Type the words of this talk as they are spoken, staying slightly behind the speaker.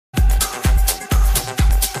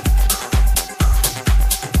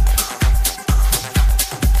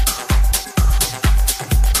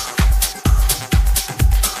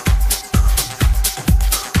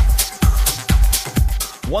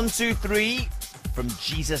1, 2, 3 from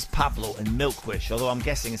Jesus Pablo and Milkwish, although I'm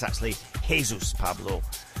guessing it's actually Jesus Pablo.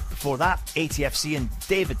 Before that, ATFC and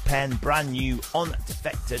David Penn, brand new on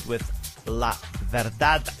Defected with La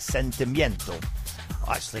Verdad Sentimiento.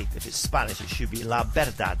 Actually, if it's Spanish, it should be La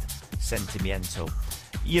Verdad Sentimiento.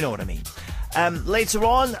 You know what I mean. Later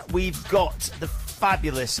on, we've got the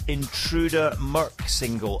fabulous Intruder Merc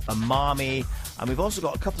single, Amami, and we've also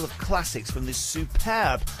got a couple of classics from this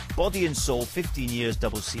superb Body&Soul 15 years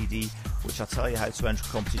double CD, which I'll tell you how to enter a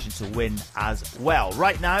competition to win as well.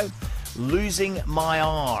 Right now, Losing My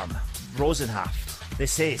Arm, Rosenhaft.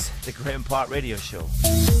 This is the Graeme Park Radio Show.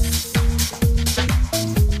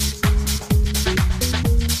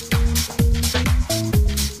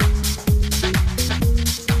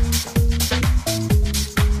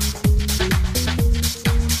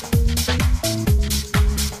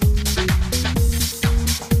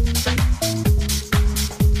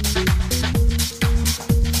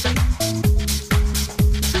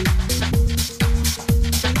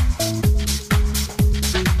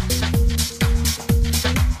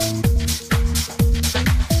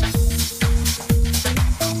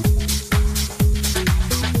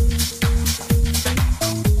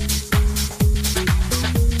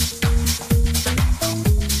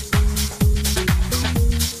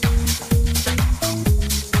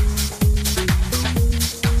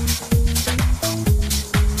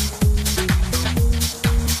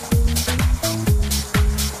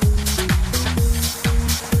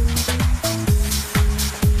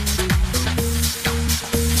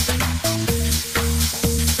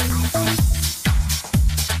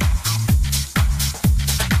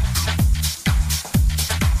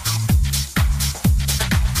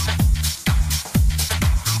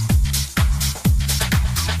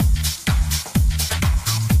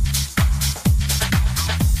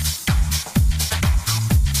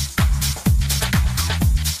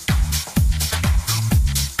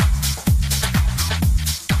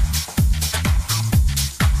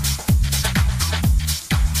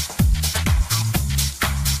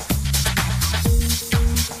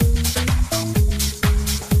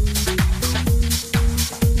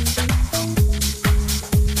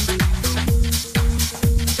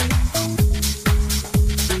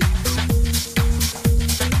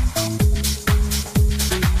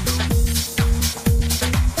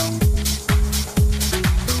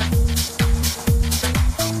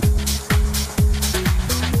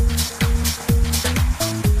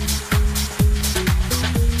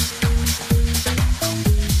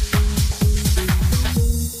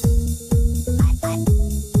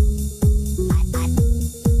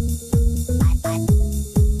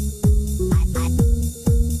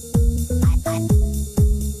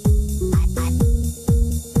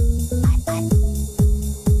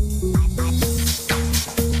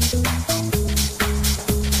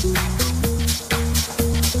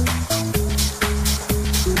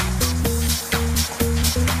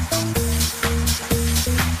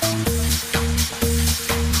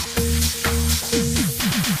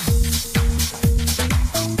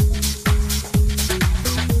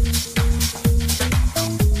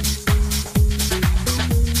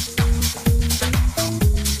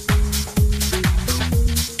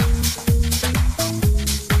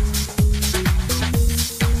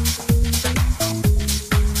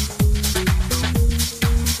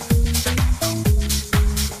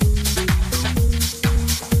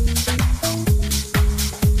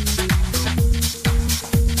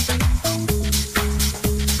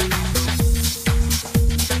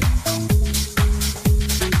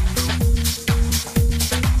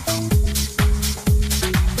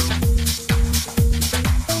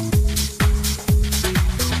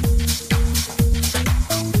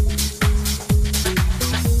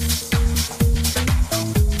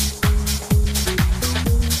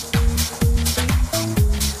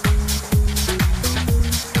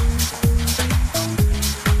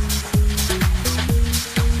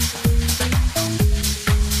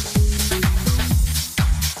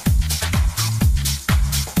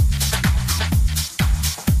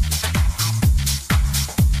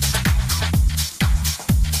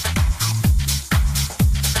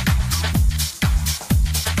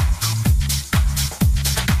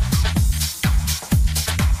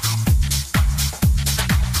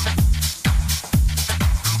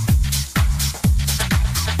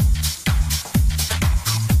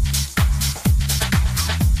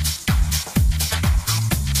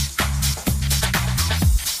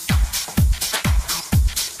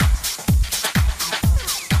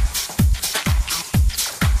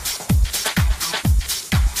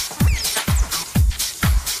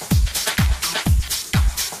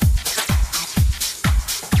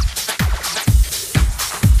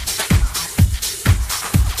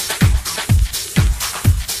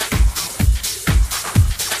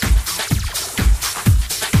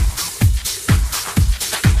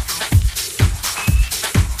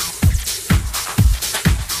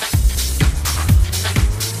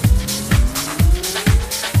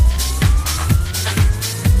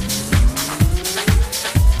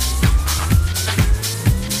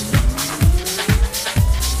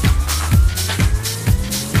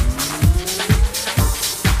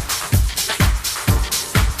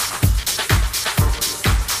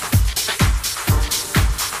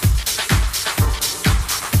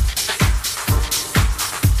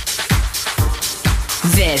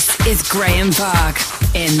 is Graeme Park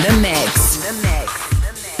in the mix.